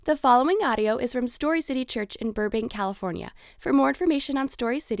The following audio is from Story City Church in Burbank, California. For more information on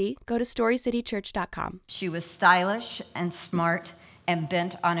Story City, go to storycitychurch.com. She was stylish and smart and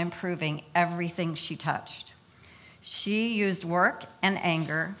bent on improving everything she touched. She used work and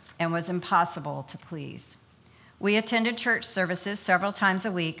anger and was impossible to please. We attended church services several times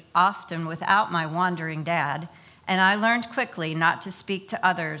a week, often without my wandering dad, and I learned quickly not to speak to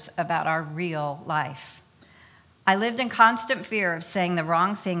others about our real life. I lived in constant fear of saying the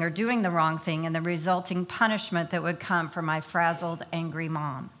wrong thing or doing the wrong thing and the resulting punishment that would come from my frazzled, angry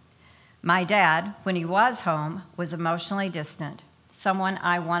mom. My dad, when he was home, was emotionally distant, someone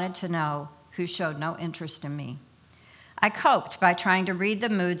I wanted to know who showed no interest in me. I coped by trying to read the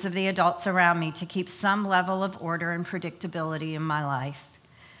moods of the adults around me to keep some level of order and predictability in my life.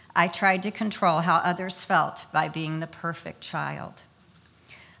 I tried to control how others felt by being the perfect child.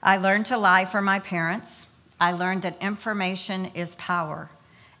 I learned to lie for my parents. I learned that information is power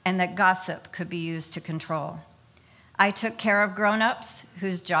and that gossip could be used to control. I took care of grown-ups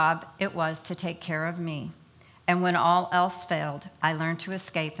whose job it was to take care of me. And when all else failed, I learned to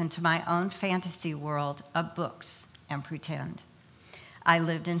escape into my own fantasy world of books and pretend. I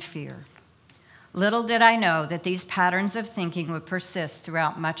lived in fear. Little did I know that these patterns of thinking would persist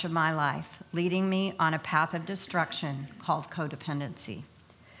throughout much of my life, leading me on a path of destruction called codependency.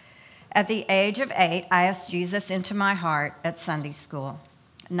 At the age of 8, I asked Jesus into my heart at Sunday school.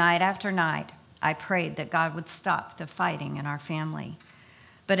 Night after night, I prayed that God would stop the fighting in our family.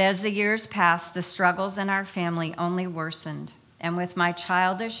 But as the years passed, the struggles in our family only worsened. And with my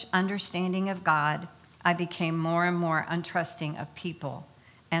childish understanding of God, I became more and more untrusting of people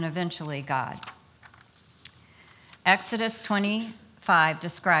and eventually God. Exodus 25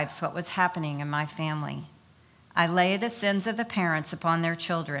 describes what was happening in my family. I lay the sins of the parents upon their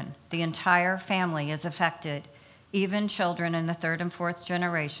children. The entire family is affected, even children in the third and fourth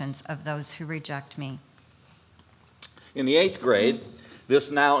generations of those who reject me. In the 8th grade, this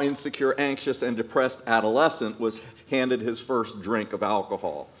now insecure, anxious, and depressed adolescent was handed his first drink of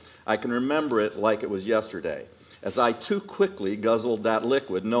alcohol. I can remember it like it was yesterday. As I too quickly guzzled that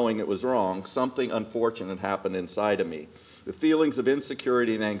liquid, knowing it was wrong, something unfortunate happened inside of me. The feelings of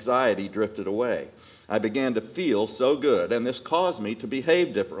insecurity and anxiety drifted away. I began to feel so good, and this caused me to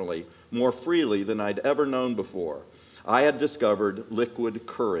behave differently, more freely than I'd ever known before. I had discovered liquid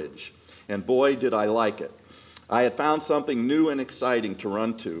courage, and boy, did I like it. I had found something new and exciting to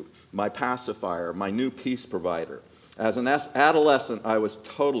run to, my pacifier, my new peace provider. As an adolescent, I was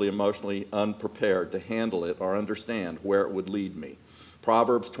totally emotionally unprepared to handle it or understand where it would lead me.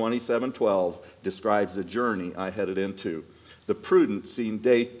 Proverbs 27:12 describes the journey I headed into. The prudent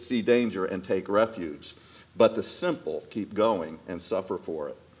see danger and take refuge, but the simple keep going and suffer for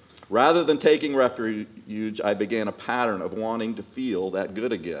it. Rather than taking refuge, I began a pattern of wanting to feel that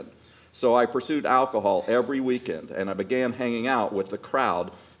good again. So I pursued alcohol every weekend, and I began hanging out with the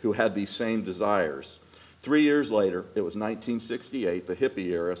crowd who had these same desires. 3 years later, it was 1968, the hippie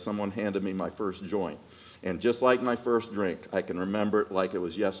era, someone handed me my first joint. And just like my first drink, I can remember it like it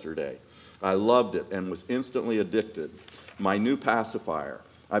was yesterday. I loved it and was instantly addicted. My new pacifier.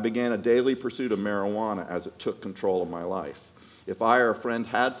 I began a daily pursuit of marijuana as it took control of my life. If I or a friend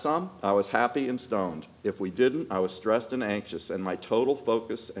had some, I was happy and stoned. If we didn't, I was stressed and anxious, and my total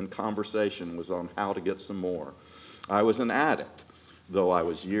focus and conversation was on how to get some more. I was an addict, though I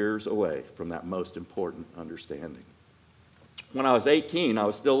was years away from that most important understanding. When I was 18, I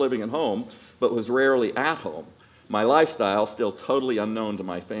was still living at home, but was rarely at home. My lifestyle still totally unknown to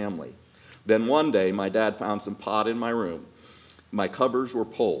my family. Then one day, my dad found some pot in my room. My covers were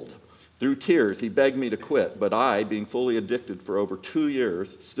pulled. Through tears, he begged me to quit, but I, being fully addicted for over 2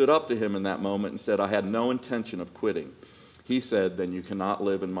 years, stood up to him in that moment and said I had no intention of quitting. He said, "Then you cannot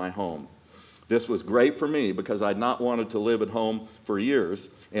live in my home." This was great for me because I'd not wanted to live at home for years,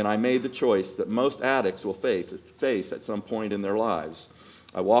 and I made the choice that most addicts will face at some point in their lives.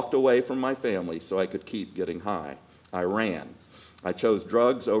 I walked away from my family so I could keep getting high. I ran. I chose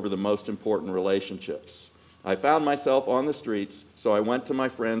drugs over the most important relationships. I found myself on the streets, so I went to my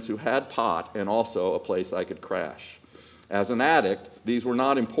friends who had pot and also a place I could crash. As an addict, these were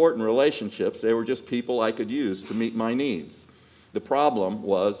not important relationships. They were just people I could use to meet my needs. The problem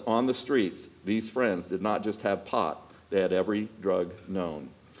was, on the streets, these friends did not just have pot. They had every drug known.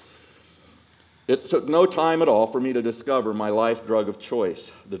 It took no time at all for me to discover my life drug of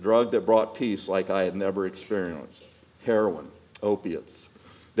choice, the drug that brought peace like I had never experienced: heroin, opiates.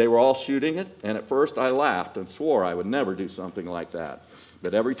 They were all shooting it, and at first I laughed and swore I would never do something like that.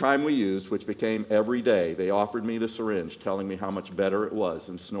 But every time we used, which became every day, they offered me the syringe, telling me how much better it was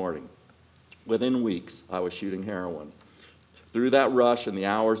than snorting. Within weeks, I was shooting heroin. Through that rush and the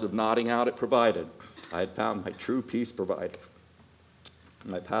hours of nodding out it provided, I had found my true peace provider,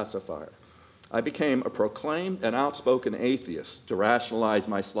 my pacifier. I became a proclaimed and outspoken atheist to rationalize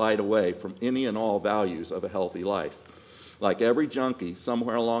my slide away from any and all values of a healthy life. Like every junkie,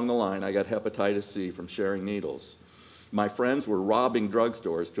 somewhere along the line, I got hepatitis C from sharing needles. My friends were robbing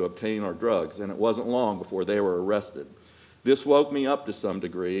drugstores to obtain our drugs, and it wasn't long before they were arrested. This woke me up to some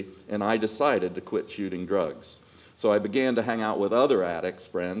degree, and I decided to quit shooting drugs. So I began to hang out with other addicts,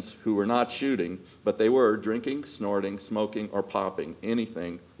 friends, who were not shooting, but they were drinking, snorting, smoking, or popping,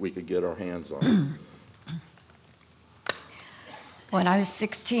 anything we could get our hands on. When I was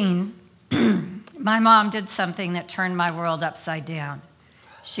 16, my mom did something that turned my world upside down.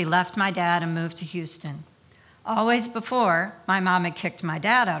 She left my dad and moved to Houston. Always before, my mom had kicked my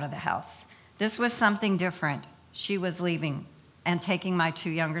dad out of the house. This was something different. She was leaving and taking my 2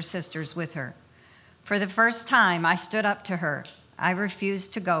 younger sisters with her. For the first time, I stood up to her. I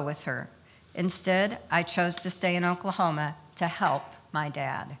refused to go with her. Instead, I chose to stay in Oklahoma to help my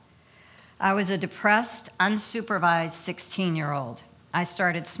dad. I was a depressed, unsupervised 16-year-old. I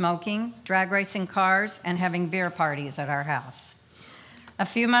started smoking, drag racing cars, and having beer parties at our house. A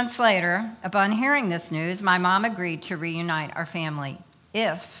few months later, upon hearing this news, my mom agreed to reunite our family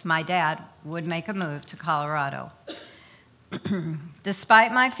if my dad would make a move to Colorado.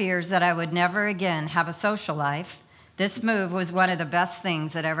 Despite my fears that I would never again have a social life, this move was one of the best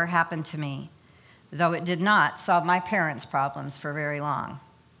things that ever happened to me, though it did not solve my parents' problems for very long.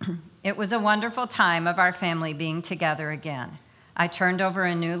 It was a wonderful time of our family being together again. I turned over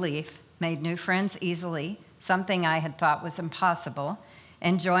a new leaf, made new friends easily, something I had thought was impossible,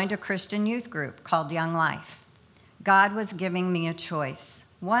 and joined a Christian youth group called Young Life. God was giving me a choice,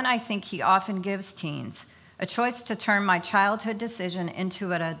 one I think he often gives teens, a choice to turn my childhood decision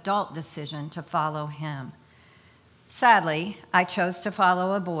into an adult decision to follow him. Sadly, I chose to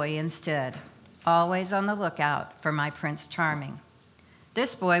follow a boy instead, always on the lookout for my Prince Charming.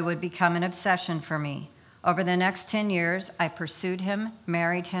 This boy would become an obsession for me. Over the next 10 years, I pursued him,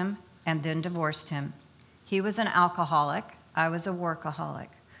 married him, and then divorced him. He was an alcoholic. I was a workaholic.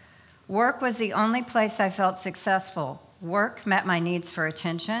 Work was the only place I felt successful. Work met my needs for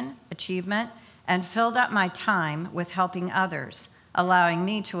attention, achievement, and filled up my time with helping others, allowing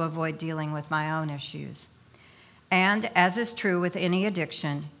me to avoid dealing with my own issues. And as is true with any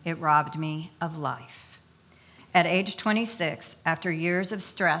addiction, it robbed me of life. At age 26, after years of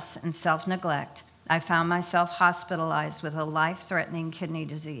stress and self-neglect, I found myself hospitalized with a life-threatening kidney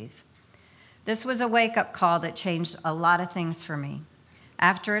disease. This was a wake-up call that changed a lot of things for me.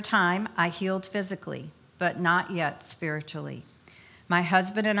 After a time, I healed physically, but not yet spiritually. My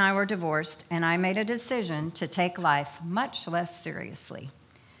husband and I were divorced, and I made a decision to take life much less seriously.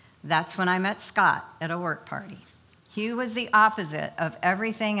 That's when I met Scott at a work party. He was the opposite of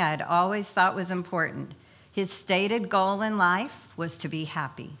everything I had always thought was important. His stated goal in life was to be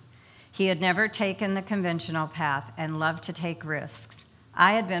happy. He had never taken the conventional path and loved to take risks.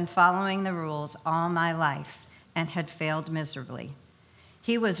 I had been following the rules all my life and had failed miserably.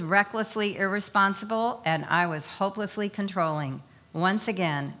 He was recklessly irresponsible, and I was hopelessly controlling. Once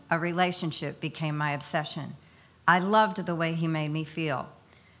again, a relationship became my obsession. I loved the way he made me feel.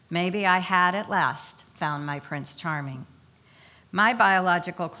 Maybe I had at last found my Prince Charming. My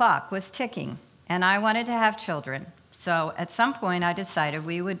biological clock was ticking, and I wanted to have children. So at some point, I decided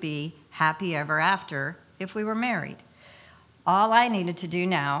we would be happy ever after if we were married. All I needed to do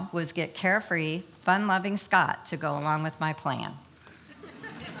now was get carefree, fun-loving Scott to go along with my plan.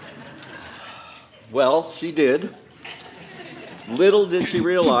 Well, she did. Little did she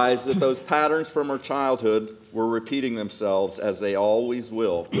realize that those patterns from her childhood were repeating themselves, as they always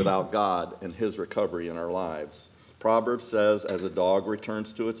will, without God and his recovery in our lives. Proverbs says, as a dog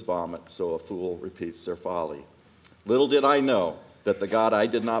returns to its vomit, so a fool repeats their folly. Little did I know that the God I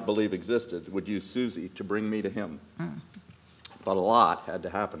did not believe existed would use Susie to bring me to him. But a lot had to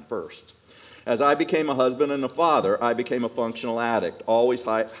happen first. As I became a husband and a father, I became a functional addict, always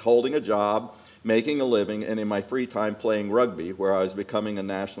holding a job, making a living, and in my free time playing rugby, where I was becoming a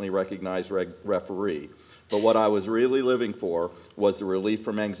nationally recognized referee. But what I was really living for was the relief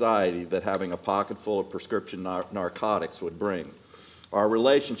from anxiety that having a pocket full of prescription narcotics would bring. Our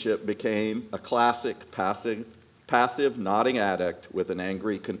relationship became a classic passive nodding addict with an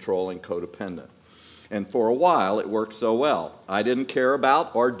angry, controlling codependent. And for a while, it worked so well. I didn't care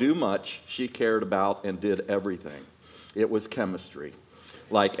about or do much. She cared about and did everything. It was chemistry.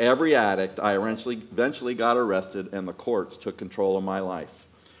 Like every addict, I eventually got arrested, and the courts took control of my life.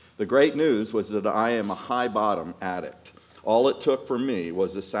 The great news was that I am a high-bottom addict. All it took for me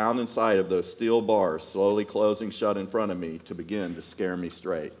was the sound and sight of those steel bars slowly closing shut in front of me to begin to scare me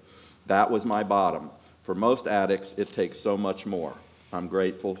straight. That was my bottom. For most addicts, it takes so much more. I'm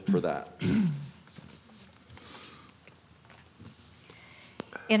grateful for that.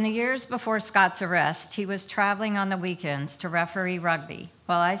 In the years before Scott's arrest, he was traveling on the weekends to referee rugby,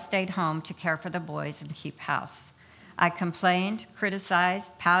 while I stayed home to care for the boys and keep house. I complained,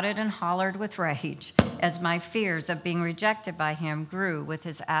 criticized, pouted, and hollered with rage as my fears of being rejected by him grew with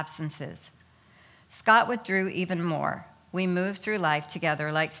his absences. Scott withdrew even more. We moved through life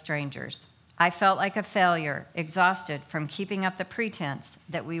together like strangers. I felt like a failure, exhausted from keeping up the pretense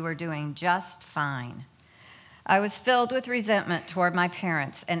that we were doing just fine. I was filled with resentment toward my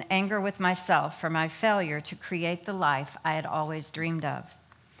parents and anger with myself for my failure to create the life I had always dreamed of.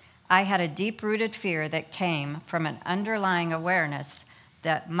 I had a deep-rooted fear that came from an underlying awareness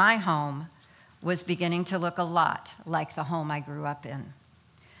that my home was beginning to look a lot like the home I grew up in.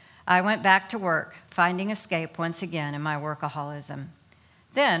 I went back to work, finding escape once again in my workaholism.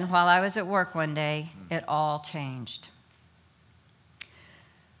 Then, while I was at work one day, it all changed.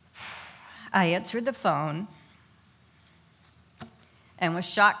 I answered the phone and was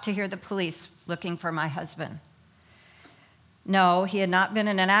shocked to hear the police looking for my husband. No, he had not been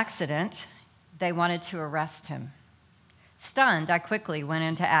in an accident. They wanted to arrest him. Stunned, I quickly went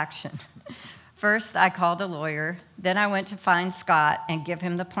into action. First, I called a lawyer. Then I went to find Scott and give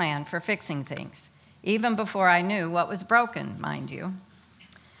him the plan for fixing things, even before I knew what was broken, mind you.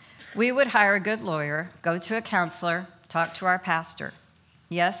 We would hire a good lawyer, go to a counselor, talk to our pastor.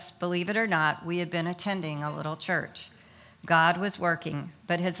 Yes, believe it or not, we had been attending a little church. God was working,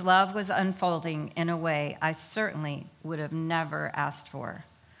 but his love was unfolding in a way I certainly would have never asked for.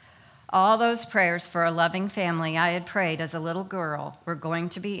 All those prayers for a loving family I had prayed as a little girl were going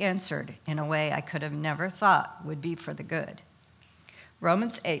to be answered in a way I could have never thought would be for the good.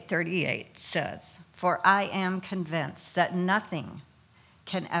 Romans 8:38 says, "For I am convinced that nothing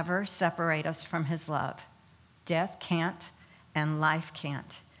can ever separate us from his love. Death can't, and life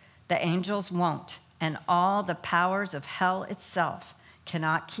can't. The angels won't, and all the powers of hell itself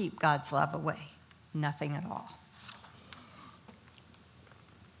cannot keep God's love away. Nothing at all."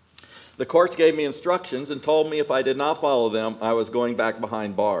 The courts gave me instructions and told me if I did not follow them, I was going back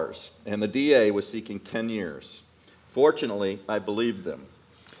behind bars, and the DA was seeking 10 years. Fortunately, I believed them.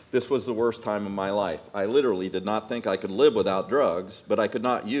 This was the worst time of my life. I literally did not think I could live without drugs, but I could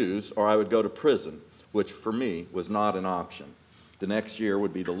not use or I would go to prison, which for me was not an option. The next year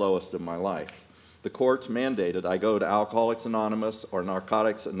would be the lowest of my life. The courts mandated I go to Alcoholics Anonymous or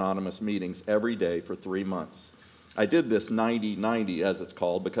Narcotics Anonymous meetings every day for 3 months. I did this 90-90, as it's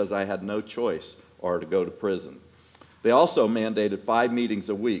called, because I had no choice or to go to prison. They also mandated 5 meetings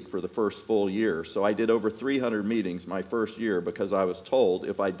a week for the first full year, so I did over 300 meetings my first year because I was told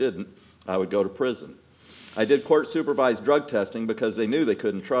if I didn't, I would go to prison. I did court-supervised drug testing because they knew they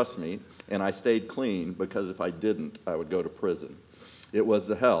couldn't trust me, and I stayed clean because if I didn't, I would go to prison. It was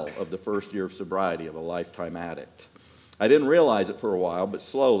the hell of the first year of sobriety of a lifetime addict. I didn't realize it for a while, but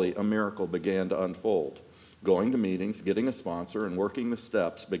slowly a miracle began to unfold. Going to meetings, getting a sponsor, and working the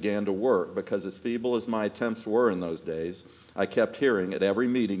steps began to work because as feeble as my attempts were in those days, I kept hearing at every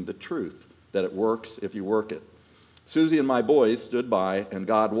meeting the truth that it works if you work it. Susie and my boys stood by, and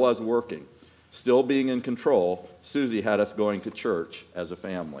God was working. Still being in control, Susie had us going to church as a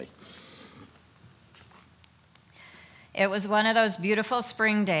family. It was one of those beautiful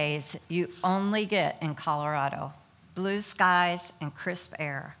spring days you only get in Colorado. Blue skies and crisp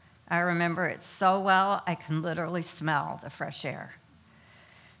air. I remember it so well, I can literally smell the fresh air.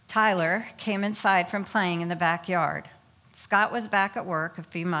 Tyler came inside from playing in the backyard. Scott was back at work a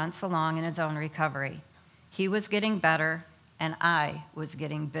few months along in his own recovery. He was getting better, and I was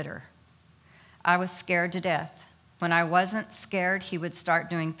getting bitter. I was scared to death. When I wasn't scared he would start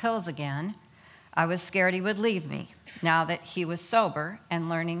doing pills again, I was scared he would leave me, now that he was sober and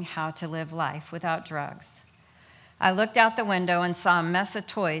learning how to live life without drugs. I looked out the window and saw a mess of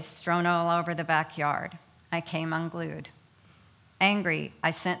toys strewn all over the backyard. I came unglued. Angry, I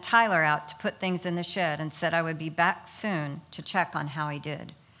sent Tyler out to put things in the shed and said I would be back soon to check on how he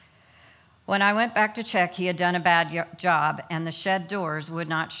did. When I went back to check, he had done a bad job and the shed doors would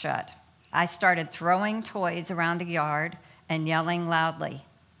not shut. I started throwing toys around the yard and yelling loudly,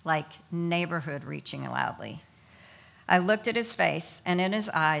 like neighborhood reaching loudly. I looked at his face, and in his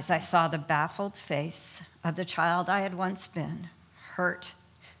eyes I saw the baffled face of the child I had once been, hurt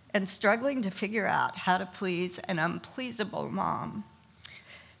and struggling to figure out how to please an unpleasable mom.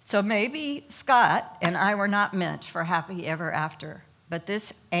 So maybe Scott and I were not meant for happy ever after, but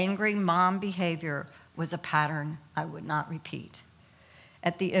this angry mom behavior was a pattern I would not repeat.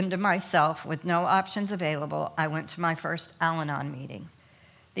 At the end of myself, with no options available, I went to my first Al-Anon meeting.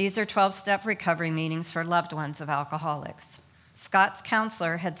 These are 12-step recovery meetings for loved ones of alcoholics. Scott's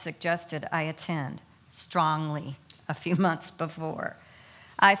counselor had suggested I attend strongly a few months before.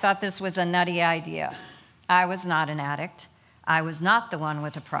 I thought this was a nutty idea. I was not an addict. I was not the one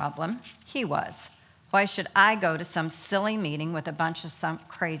with a problem. He was. Why should I go to some silly meeting with a bunch of some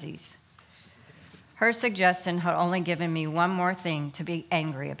crazies? Her suggestion had only given me one more thing to be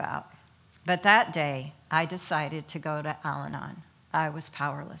angry about. But that day, I decided to go to Al-Anon. I was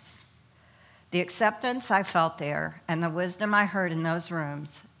powerless. The acceptance I felt there and the wisdom I heard in those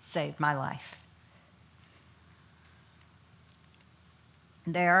rooms saved my life.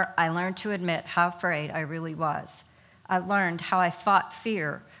 There, I learned to admit how afraid I really was. I learned how I fought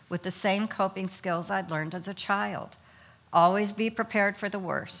fear with the same coping skills I'd learned as a child. Always be prepared for the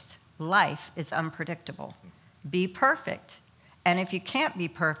worst. Life is unpredictable. Be perfect. And if you can't be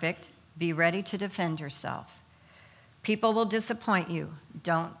perfect, be ready to defend yourself. People will disappoint you.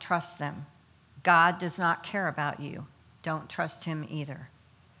 Don't trust them. God does not care about you. Don't trust him either.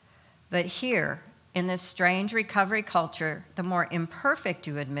 But here, in this strange recovery culture, the more imperfect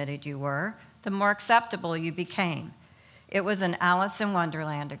you admitted you were, the more acceptable you became. It was an Alice in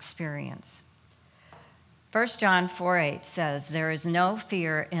Wonderland experience. 1 John 4:8 says, "There is no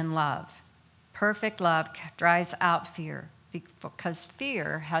fear in love. Perfect love drives out fear, because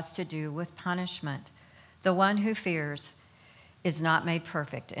fear has to do with punishment. The one who fears is not made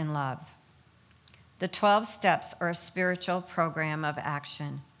perfect in love." The 12 steps are a spiritual program of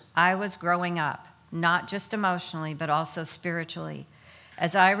action. I was growing up, not just emotionally, but also spiritually.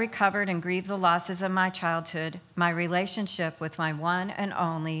 As I recovered and grieved the losses of my childhood, my relationship with my one and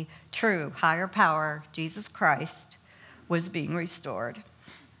only true higher power, Jesus Christ, was being restored.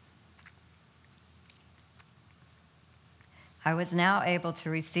 I was now able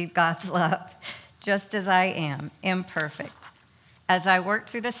to receive God's love just as I am, imperfect. As I worked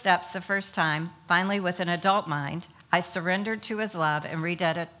through the steps the first time, finally with an adult mind, I surrendered to his love and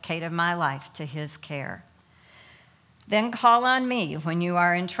rededicated my life to his care. Then call on me when you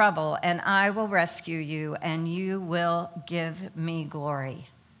are in trouble, and I will rescue you, and you will give me glory.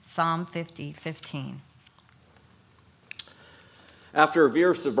 Psalm 50:15. After a year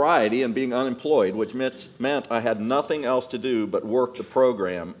of sobriety and being unemployed, which meant I had nothing else to do but work the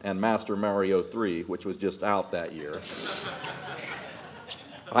program and master Mario 3, which was just out that year,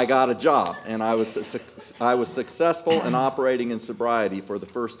 I got a job, and I was successful in operating in sobriety for the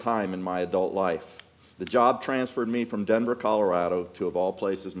first time in my adult life. The job transferred me from Denver, Colorado, to, of all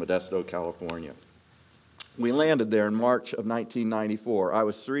places, Modesto, California. We landed there in March of 1994. I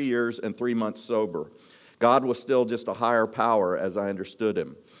was 3 years and 3 months sober. God was still just a higher power as I understood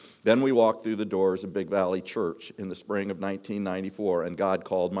him. Then we walked through the doors of Big Valley Church in the spring of 1994, and God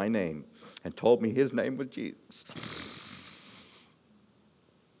called my name and told me his name was Jesus.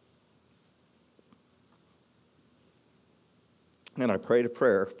 And I prayed a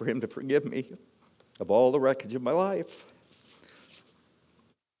prayer for him to forgive me of all the wreckage of my life.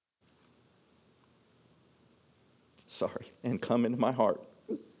 And come into my heart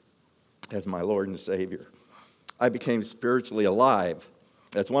as my Lord and Savior. I became spiritually alive.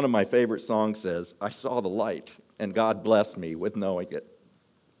 As one of my favorite songs says, I saw the light, and God blessed me with knowing it.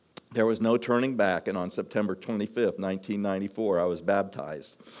 There was no turning back, and on September 25th, 1994, I was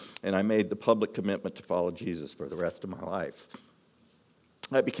baptized, and I made the public commitment to follow Jesus for the rest of my life.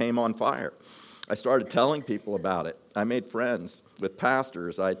 I became on fire. I started telling people about it. I made friends with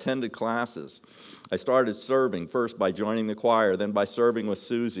pastors. I attended classes. I started serving, first by joining the choir, then by serving with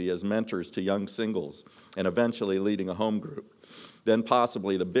Susie as mentors to young singles, and eventually leading a home group. Then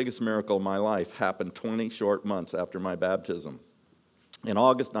possibly the biggest miracle of my life happened 20 short months after my baptism. In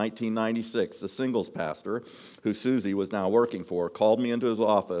August 1996, the singles pastor, who Susie was now working for, called me into his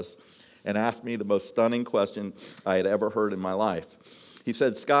office and asked me the most stunning question I had ever heard in my life. He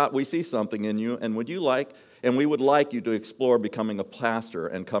said, "Scott, we see something in you, and we would like you to explore becoming a pastor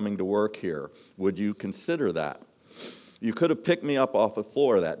and coming to work here. Would you consider that? You could have picked me up off the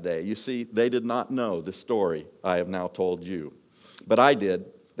floor that day. You see, they did not know the story I have now told you. But I did.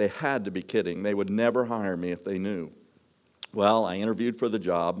 They had to be kidding. They would never hire me if they knew." Well, I interviewed for the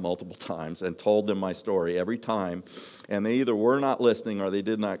job multiple times and told them my story every time, and they either were not listening or they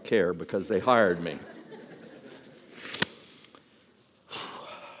did not care because they hired me.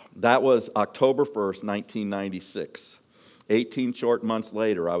 That was October 1st, 1996. 18 short months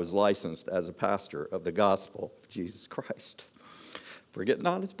later, I was licensed as a pastor of the gospel of Jesus Christ, forgetting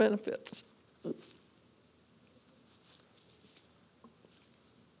all its benefits.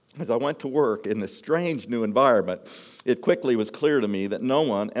 As I went to work in this strange new environment, it quickly was clear to me that no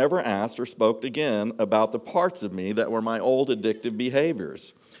one ever asked or spoke again about the parts of me that were my old addictive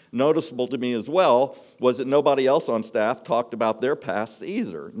behaviors. Noticeable to me as well was that nobody else on staff talked about their past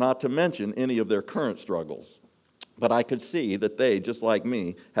either, not to mention any of their current struggles. But I could see that they, just like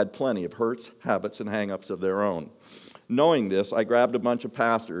me, had plenty of hurts, habits, and hang-ups of their own. Knowing this, I grabbed a bunch of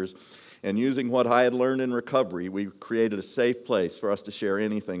pastors, and using what I had learned in recovery, we created a safe place for us to share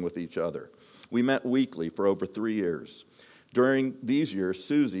anything with each other. We met weekly for over 3 years. During these years,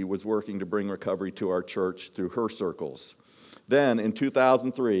 Susie was working to bring recovery to our church through her circles. Then, in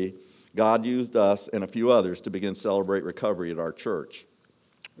 2003, God used us and a few others to begin Celebrate Recovery at our church.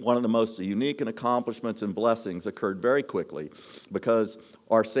 One of the most unique accomplishments and blessings occurred very quickly because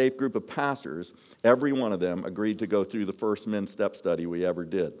our safe group of pastors, every one of them agreed to go through the first men's step study we ever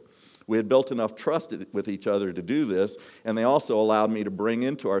did. We had built enough trust with each other to do this, and they also allowed me to bring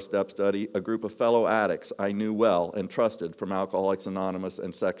into our step study a group of fellow addicts I knew well and trusted from Alcoholics Anonymous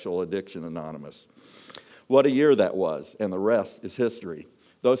and Sexual Addiction Anonymous. What a year that was, and the rest is history.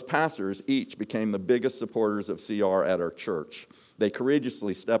 Those pastors each became the biggest supporters of CR at our church. They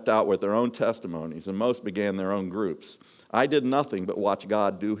courageously stepped out with their own testimonies, and most began their own groups. I did nothing but watch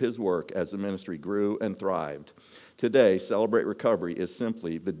God do his work as the ministry grew and thrived. Today, Celebrate Recovery is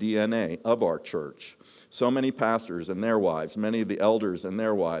simply the DNA of our church. So many pastors and their wives, many of the elders and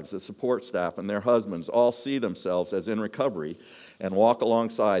their wives, the support staff and their husbands all see themselves as in recovery and walk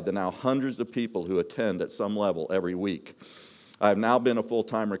alongside the now hundreds of people who attend at some level every week. I have now been a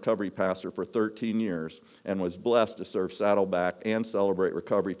full-time recovery pastor for 13 years and was blessed to serve Saddleback and Celebrate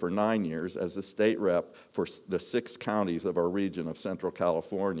Recovery for 9 years as the state rep for the 6 counties of our region of Central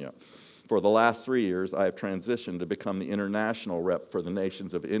California. For the last 3 years, I have transitioned to become the international rep for the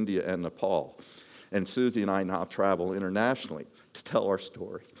nations of India and Nepal. And Susie and I now travel internationally to tell our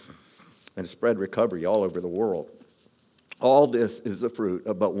story and spread recovery all over the world. All this is the fruit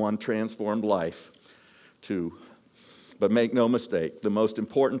of but one transformed life, too. But make no mistake, the most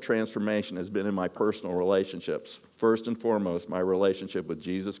important transformation has been in my personal relationships. First and foremost, my relationship with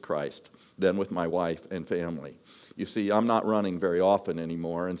Jesus Christ, then with my wife and family. You see, I'm not running very often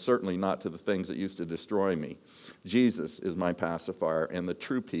anymore, and certainly not to the things that used to destroy me. Jesus is my pacifier, and the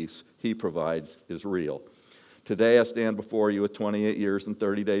true peace he provides is real. Today, I stand before you with 28 years and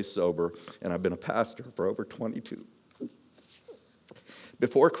 30 days sober, and I've been a pastor for over 22.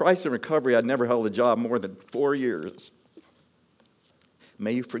 Before Christ and recovery, I'd never held a job more than 4 years.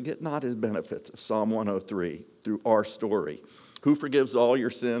 May you forget not his benefits of Psalm 103 through our story. Who forgives all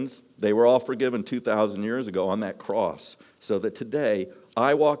your sins? They were all forgiven 2,000 years ago on that cross. So that today,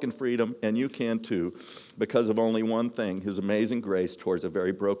 I walk in freedom, and you can too, because of only one thing, his amazing grace towards a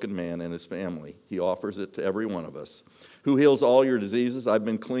very broken man and his family. He offers it to every one of us. Who heals all your diseases? I've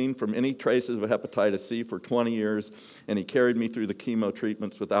been clean from any traces of hepatitis C for 20 years, and he carried me through the chemo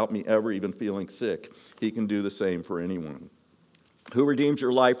treatments without me ever even feeling sick. He can do the same for anyone. Who redeems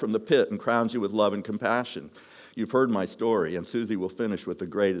your life from the pit and crowns you with love and compassion? You've heard my story, and Susie will finish with the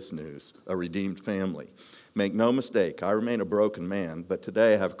greatest news, a redeemed family. Make no mistake, I remain a broken man, but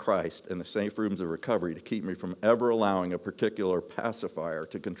today I have Christ and the safe rooms of recovery to keep me from ever allowing a particular pacifier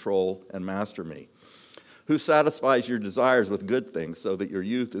to control and master me. Who satisfies your desires with good things so that your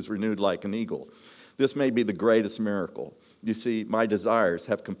youth is renewed like an eagle? This may be the greatest miracle. You see, my desires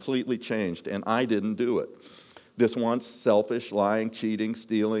have completely changed, and I didn't do it. This once selfish, lying, cheating,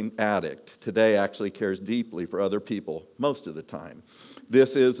 stealing addict today actually cares deeply for other people most of the time.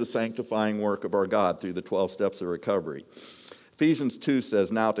 This is the sanctifying work of our God through the 12 steps of recovery. Ephesians 2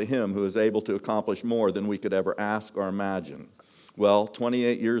 says, "Now to him who is able to accomplish more than we could ever ask or imagine." Well,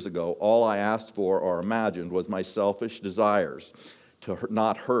 28 years ago, all I asked for or imagined was my selfish desires to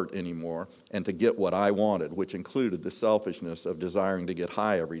not hurt anymore and to get what I wanted, which included the selfishness of desiring to get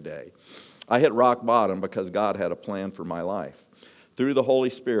high every day. I hit rock bottom because God had a plan for my life. Through the Holy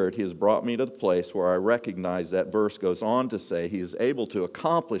Spirit, he has brought me to the place where I recognize that verse goes on to say he is able to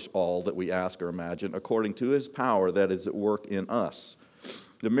accomplish all that we ask or imagine according to his power that is at work in us.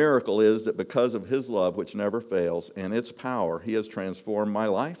 The miracle is that because of his love, which never fails, and its power, he has transformed my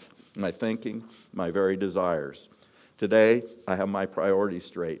life, my thinking, my very desires. Today, I have my priorities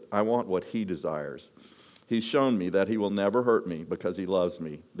straight. I want what he desires. He's shown me that he will never hurt me because he loves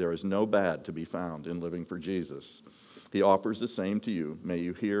me. There is no bad to be found in living for Jesus. He offers the same to you. May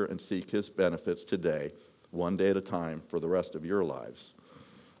you hear and seek his benefits today, one day at a time, for the rest of your lives.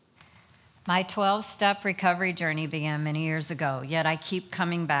 My 12-step recovery journey began many years ago, yet I keep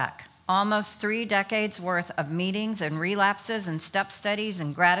coming back. Almost 3 decades worth of meetings and relapses and step studies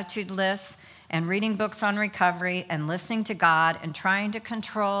and gratitude lists and reading books on recovery and listening to God and trying to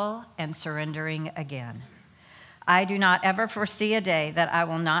control and surrendering again. I do not ever foresee a day that I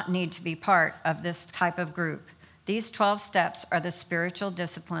will not need to be part of this type of group. These 12 steps are the spiritual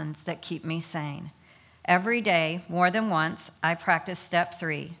disciplines that keep me sane. Every day, more than once, I practice step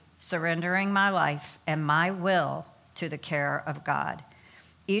 3, surrendering my life and my will to the care of God.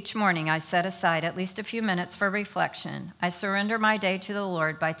 Each morning, I set aside at least a few minutes for reflection. I surrender my day to the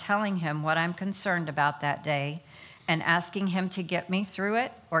Lord by telling him what I'm concerned about that day and asking him to get me through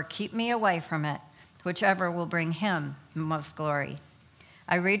it or keep me away from it, whichever will bring him the most glory.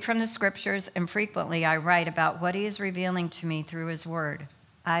 I read from the scriptures, and frequently I write about what he is revealing to me through his word.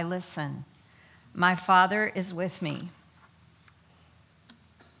 I listen. My Father is with me,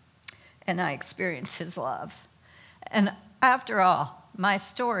 and I experience his love. And after all, my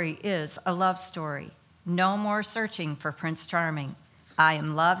story is a love story. No more searching for Prince Charming. I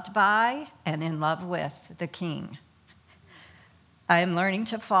am loved by and in love with the King. I am learning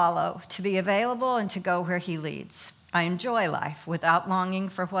to follow, to be available, and to go where he leads. I enjoy life without longing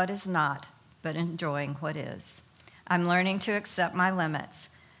for what is not, but enjoying what is. I'm learning to accept my limits.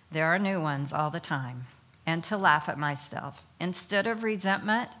 There are new ones all the time, and to laugh at myself. Instead of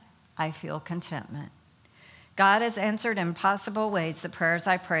resentment, I feel contentment. God has answered in possible ways the prayers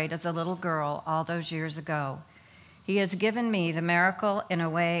I prayed as a little girl all those years ago. He has given me the miracle in a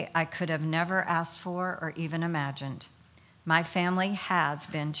way I could have never asked for or even imagined. My family has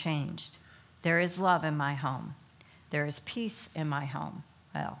been changed. There is love in my home. There is peace in my home.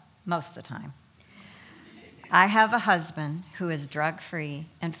 Well, most of the time. I have a husband who is drug-free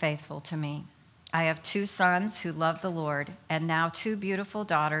and faithful to me. I have 2 sons who love the Lord, and now 2 beautiful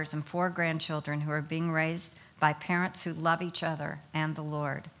daughters and 4 grandchildren who are being raised by parents who love each other and the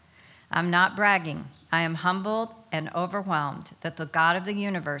Lord. I'm not bragging. I am humbled and overwhelmed that the God of the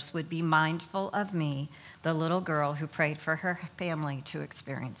universe would be mindful of me, the little girl who prayed for her family to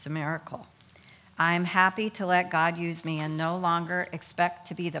experience a miracle. I am happy to let God use me and no longer expect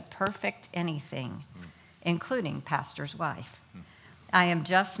to be the perfect anything, including pastor's wife. I am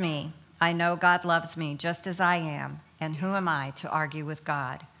just me. I know God loves me just as I am, and who am I to argue with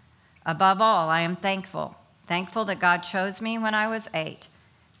God? Above all, I am thankful that God chose me when I was 8,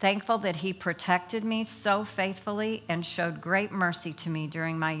 thankful that he protected me so faithfully and showed great mercy to me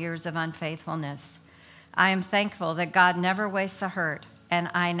during my years of unfaithfulness. I am thankful that God never wastes a hurt,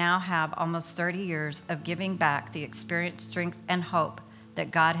 and I now have almost 30 years of giving back the experience, strength, and hope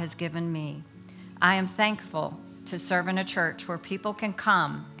that God has given me. I am thankful to serve in a church where people can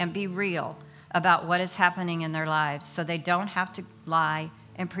come and be real about what is happening in their lives so they don't have to lie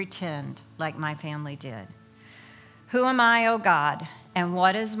and pretend like my family did. Who am I, O God, and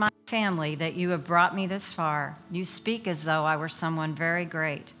what is my family that you have brought me this far? You speak as though I were someone very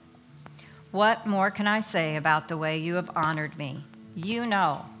great. What more can I say about the way you have honored me? You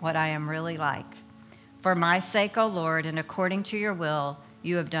know what I am really like. For my sake, O Lord, and according to your will,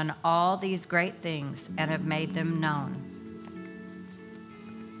 you have done all these great things and have made them known.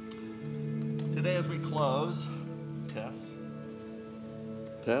 Today as we close,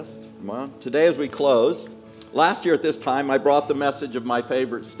 test, come on. Today as we close, last year at this time, I brought the message of my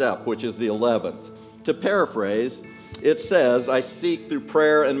favorite step, which is the 11th. To paraphrase, it says, I seek through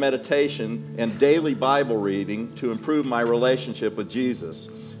prayer and meditation and daily Bible reading to improve my relationship with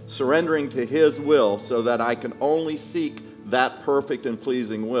Jesus, surrendering to his will so that I can only seek that perfect and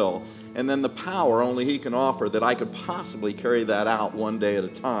pleasing will, and then the power only he can offer that I could possibly carry that out one day at a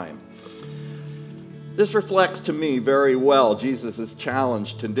time. This reflects to me very well Jesus'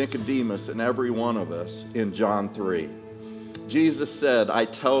 challenge to Nicodemus and every one of us in John 3. Jesus said, I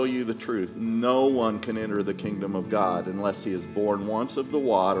tell you the truth, no one can enter the kingdom of God unless he is born once of the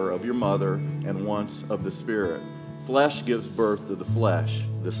water of your mother and once of the Spirit. Flesh gives birth to the flesh.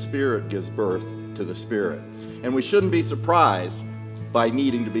 The Spirit gives birth to the Spirit. And we shouldn't be surprised by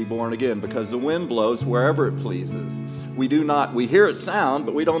needing to be born again because the wind blows wherever it pleases. We hear it sound,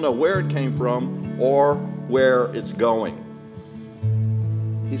 but we don't know where it came from or where it's going.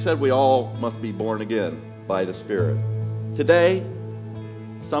 He said we all must be born again by the Spirit. Today,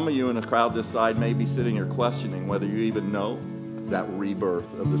 some of you in a crowd this side may be sitting here questioning whether you even know that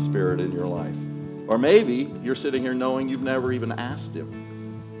rebirth of the Spirit in your life. Or maybe you're sitting here knowing you've never even asked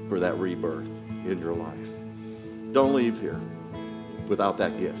him for that rebirth in your life. Don't leave here without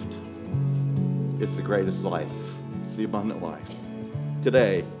that gift. It's the greatest life. It's the abundant life.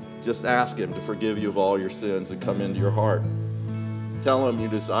 Today, just ask him to forgive you of all your sins and come into your heart. Tell him you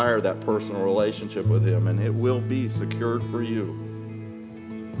desire that personal relationship with him, and it will be secured for you.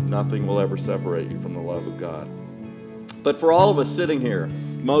 Nothing will ever separate you from the love of God. But for all of us sitting here,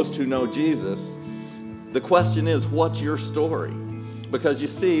 most who know Jesus, the question is, what's your story? Because you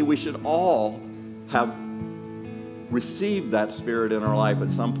see, we should all have received that Spirit in our life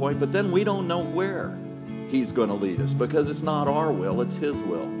at some point, but then we don't know where He's going to lead us because it's not our will, it's His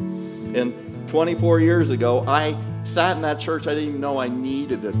will. And 24 years ago, I sat in that church. I didn't even know I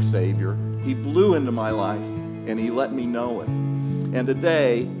needed a Savior. He blew into my life, and He let me know it. And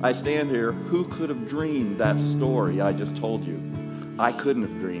today, I stand here. Who could have dreamed that story I just told you? I couldn't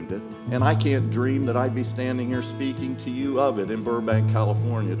have dreamed it. And I can't dream that I'd be standing here speaking to you of it in Burbank,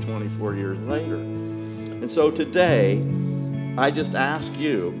 California, 24 years later. And so today, I just ask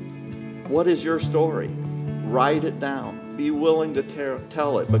you, what is your story? Write it down. Be willing to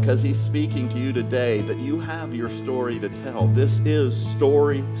tell it, because He's speaking to you today that you have your story to tell. This is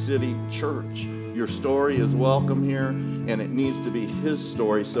Story City Church. Your story is welcome here, and it needs to be His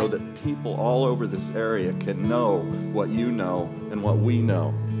story so that people all over this area can know what you know and what we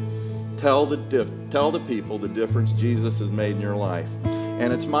know. Tell the people the difference Jesus has made in your life.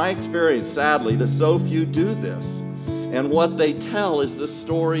 And it's my experience, sadly, that so few do this. And what they tell is the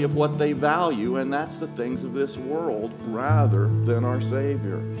story of what they value, and that's the things of this world rather than our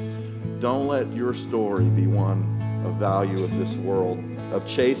Savior. Don't let your story be one of value of this world, of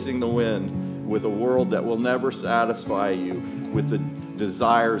chasing the wind with a world that will never satisfy you with the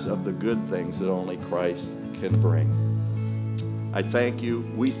desires of the good things that only Christ can bring. I thank you.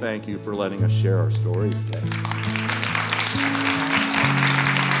 We thank you for letting us share our story today.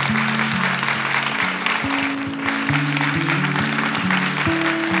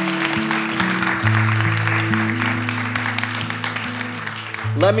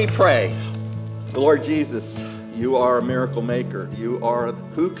 Let me pray. Lord Jesus, you are a miracle maker. You are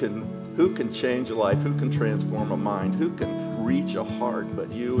who can change a life, who can transform a mind, who can reach a heart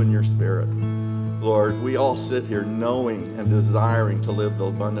but you and your Spirit. Lord, we all sit here knowing and desiring to live the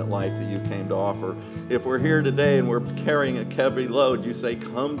abundant life that you came to offer. If we're here today and we're carrying a heavy load, you say,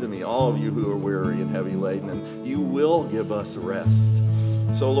 come to me, all of you who are weary and heavy laden, and you will give us rest.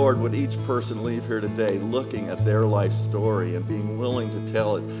 So, Lord, would each person leave here today looking at their life story and being willing to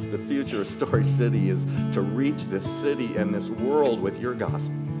tell it. The future of Story City is to reach this city and this world with your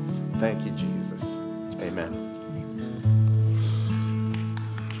gospel. Thank you, Jesus. Amen.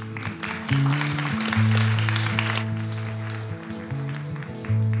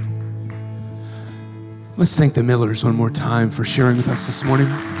 Let's thank the Millers one more time for sharing with us this morning.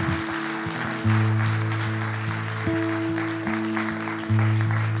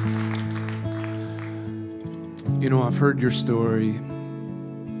 You know, I've heard your story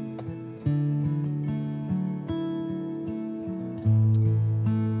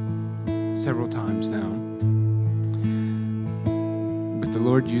several times now. But the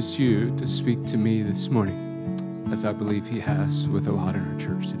Lord used you to speak to me this morning, as I believe He has with a lot in our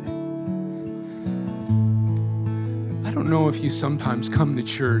church today. I don't know if you sometimes come to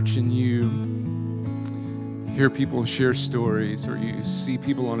church and you hear people share stories, or you see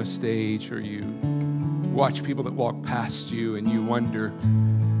people on a stage, or you watch people that walk past you and you wonder,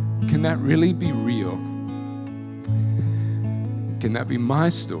 can that really be real? Can that be my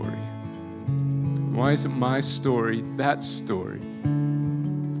story? Why isn't my story that story?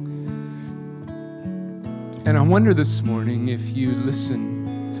 And I wonder this morning if you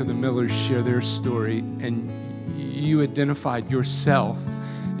listen to the Millers share their story and you identified yourself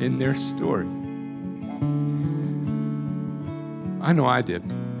in their story. I know I did.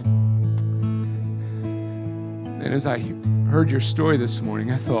 And as I heard your story this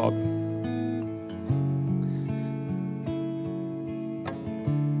morning, I thought,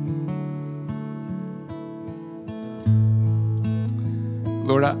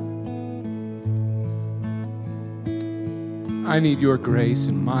 Lord, I need your grace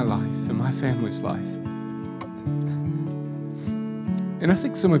in my life and my family's life. And I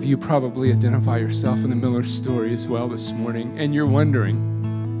think some of you probably identify yourself in the Miller story as well this morning, and you're wondering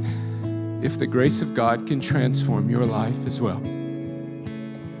if the grace of God can transform your life as well.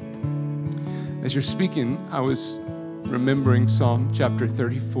 As you're speaking, I was remembering Psalm chapter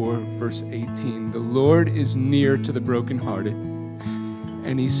 34, verse 18. The Lord is near to the brokenhearted,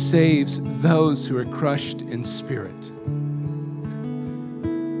 and He saves those who are crushed in spirit.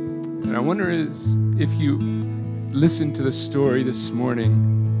 And I wonder if you listen to the story this morning,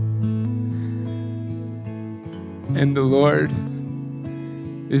 and the Lord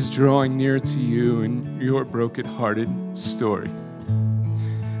is drawing near to you in your brokenhearted story.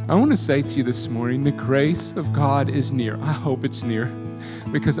 I want to say to you this morning, the grace of God is near. I hope it's near,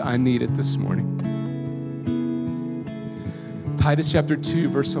 because I need it this morning. Titus chapter 2,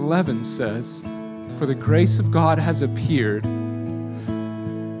 verse 11 says, for the grace of God has appeared,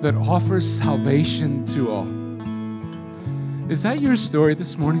 that offers salvation to all. Is that your story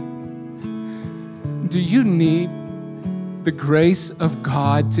this morning? Do you need the grace of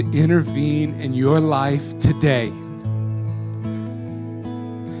God to intervene in your life today?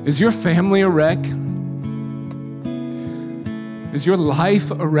 Is your family a wreck? Is your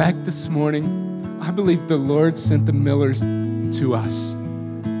life a wreck this morning? I believe the Lord sent the Millers to us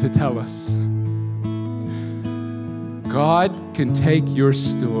to tell us God can take your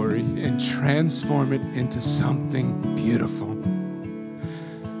story and transform it into something beautiful.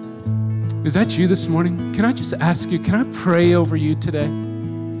 Is that you this morning? Can I just ask you, can I pray over you today?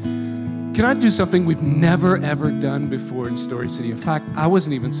 Can I do something we've never, ever done before in Story City? In fact, I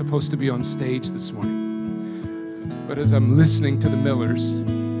wasn't even supposed to be on stage this morning. But as I'm listening to the Millers,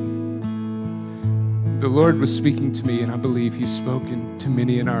 the Lord was speaking to me, and I believe He's spoken to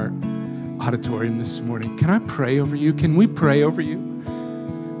many in our auditorium this morning. Can I pray over you? Can we pray over you?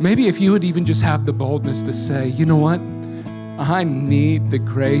 Maybe if you would even just have the boldness to say, you know what? I need the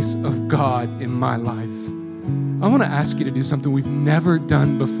grace of God in my life. I want to ask you to do something we've never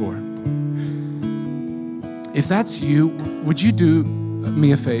done before. If that's you, would you do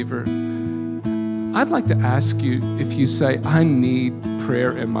me a favor? I'd like to ask you, if you say, I need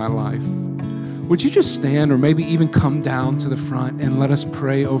prayer in my life, would you just stand or maybe even come down to the front and let us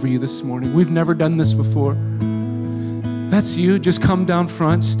pray over you this morning? We've never done this before. That's you. Just come down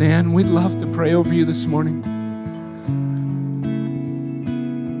front, stand. We'd love to pray over you this morning.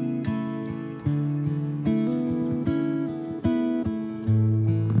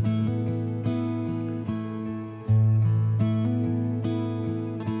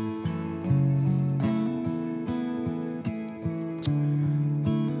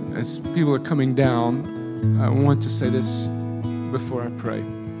 As people are coming down, I want to say this before I pray.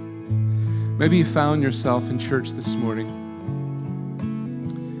 Maybe you found yourself in church this morning.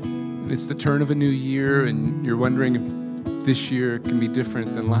 It's the turn of a new year, and you're wondering if this year can be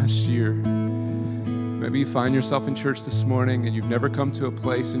different than last year. Maybe you find yourself in church this morning and you've never come to a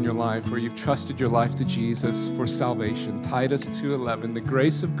place in your life where you've trusted your life to Jesus for salvation. Titus 2:11, the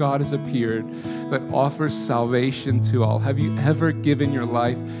grace of God has appeared that offers salvation to all. Have you ever given your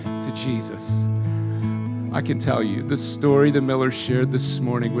life to Jesus? I can tell you, the story the Millers shared this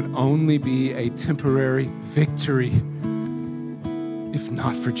morning would only be a temporary victory if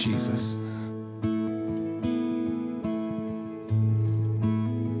not for Jesus.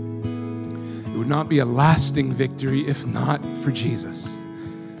 It would not be a lasting victory if not for Jesus.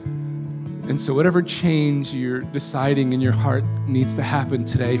 And so whatever change you're deciding in your heart needs to happen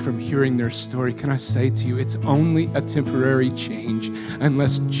today from hearing their story, can I say to you, it's only a temporary change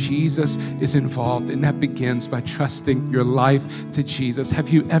unless Jesus is involved, and that begins by trusting your life to Jesus. Have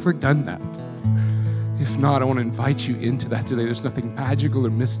you ever done that? If not, I want to invite you into that today. There's nothing magical or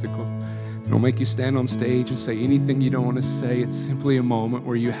mystical. It'll make you stand on stage and say anything you don't want to say. It's simply a moment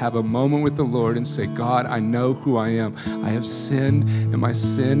where you have a moment with the Lord and say, God, I know who I am. I have sinned, and my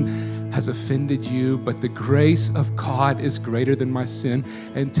sin has offended you, but the grace of God is greater than my sin.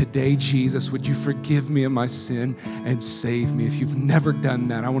 And today, Jesus, would you forgive me of my sin and save me? If you've never done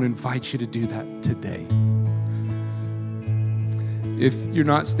that, I want to invite you to do that today. If you're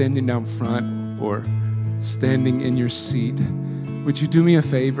not standing down front or standing in your seat, would you do me a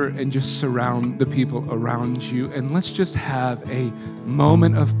favor and just surround the people around you, and let's just have a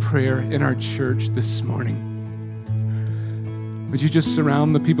moment of prayer in our church this morning. Would you just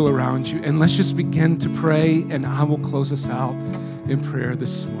surround the people around you, and let's just begin to pray, and I will close us out in prayer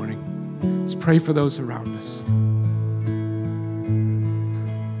this morning. Let's pray for those around us.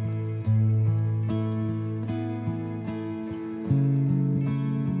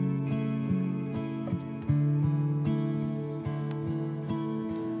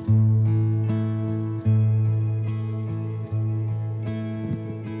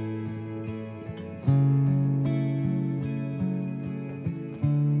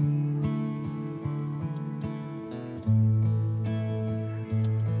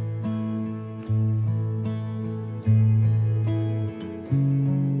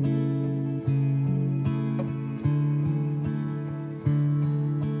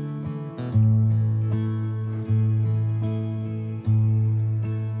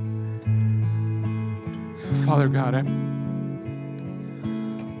 Father God,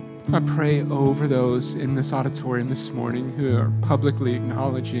 I pray over those in this auditorium this morning who are publicly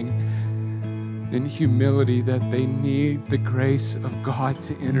acknowledging in humility that they need the grace of God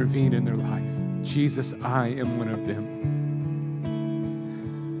to intervene in their life. Jesus, I am one of them.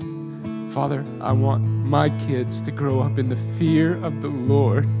 Father, I want my kids to grow up in the fear of the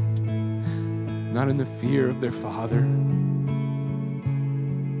Lord, not in the fear of their father.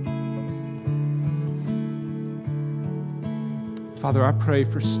 Father, I pray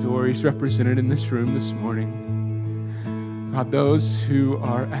for stories represented in this room this morning. God, those who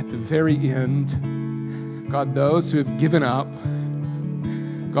are at the very end. God, those who have given up.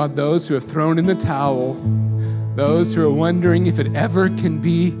 God, those who have thrown in the towel. Those who are wondering if it ever can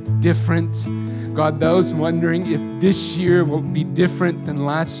be different. God, those wondering if this year will be different than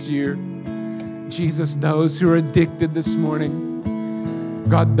last year. Jesus, those who are addicted this morning.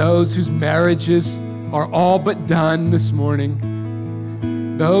 God, those whose marriages are all but done this morning.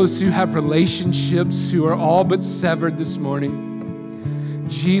 Those who have relationships who are all but severed this morning.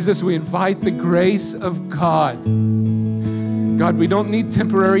 Jesus, we invite the grace of God. God, we don't need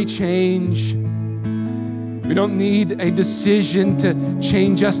temporary change. We don't need a decision to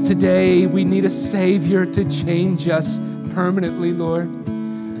change us today. We need a Savior to change us permanently, Lord.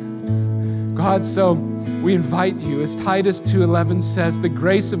 God, so we invite you, as Titus 2:11 says, the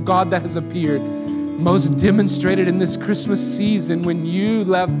grace of God that has appeared, most demonstrated in this Christmas season when you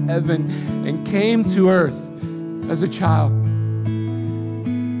left heaven and came to earth as a child.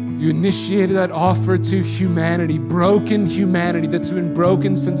 You initiated that offer to humanity, broken humanity that's been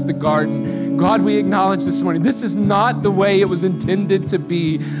broken since the garden. God, we acknowledge this morning, this is not the way it was intended to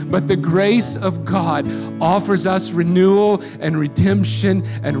be, but the grace of God offers us renewal and redemption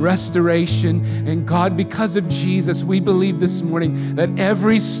and restoration. And God, because of Jesus, we believe this morning that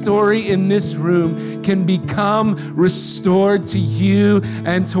every story in this room can become restored to you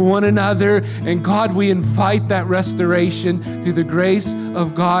and to one another. And God, we invite that restoration through the grace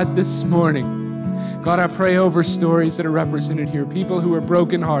of God this morning. God, I pray over stories that are represented here, people who are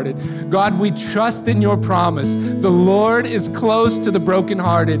brokenhearted. God, we trust in your promise. The Lord is close to the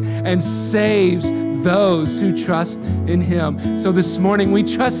brokenhearted and saves those who trust in him. So this morning, we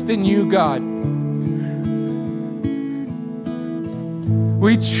trust in you, God.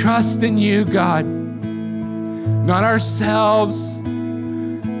 We trust in you, God. Not ourselves,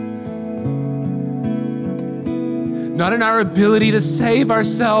 not in our ability to save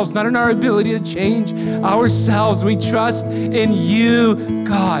ourselves, not in our ability to change ourselves. We trust in you,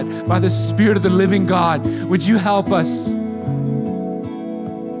 God, by the Spirit of the living God. Would you help us?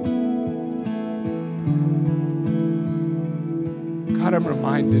 God, I'm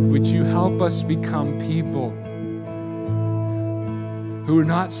reminded, would you help us become people who are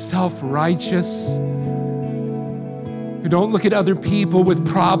not self-righteous, who don't look at other people with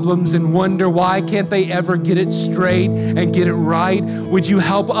problems and wonder why can't they ever get it straight and get it right? Would you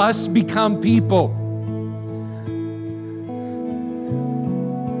help us become people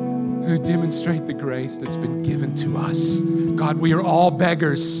who demonstrate the grace that's been given to us? God, we are all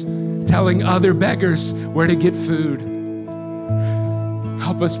beggars, telling other beggars where to get food.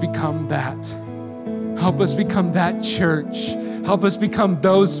 Help us become that. Help us become that church. Help us become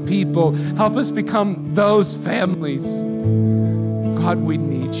those people. Help us become those families. God, we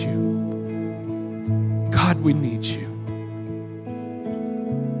need you. God, we need you.